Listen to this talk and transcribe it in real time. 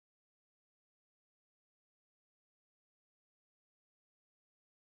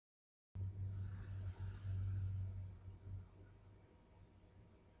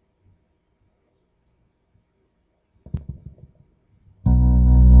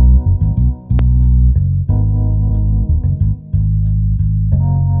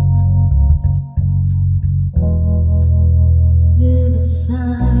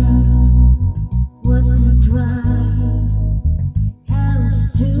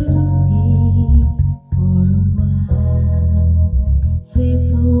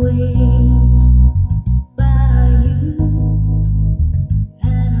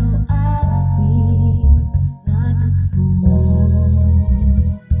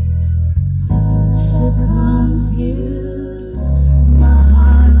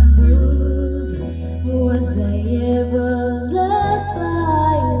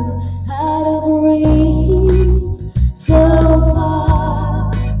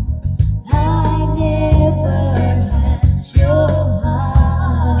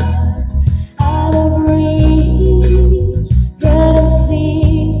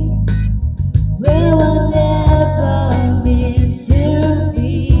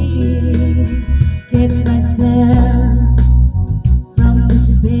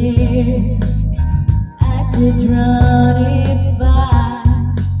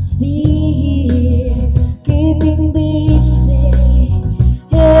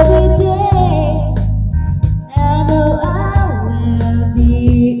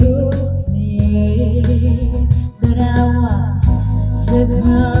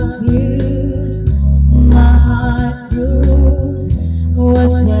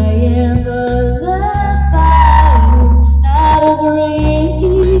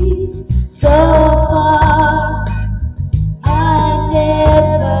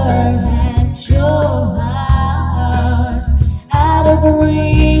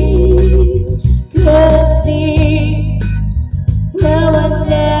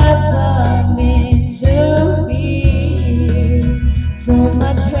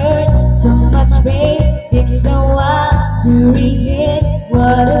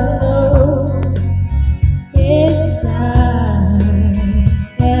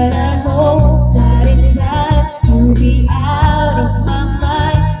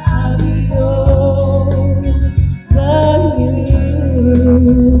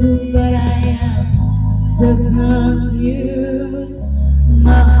but I am so confused.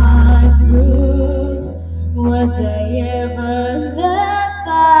 My heart's bruised. Was I ever loved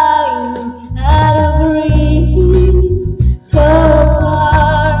by you? Out of reach, so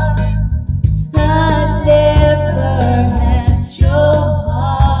far. I never had your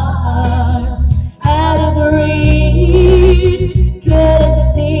heart. Out of reach,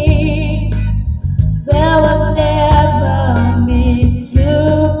 couldn't see. There were never meant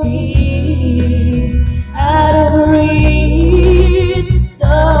to be. Out of reach, so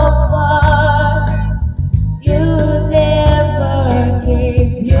far. You never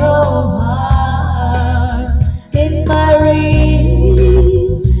gave your heart. In my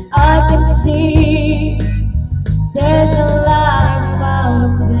reach, I can see there's a life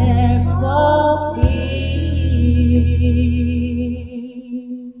out there for me.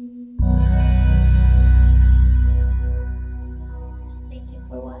 Thank you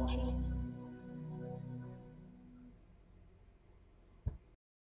for watching.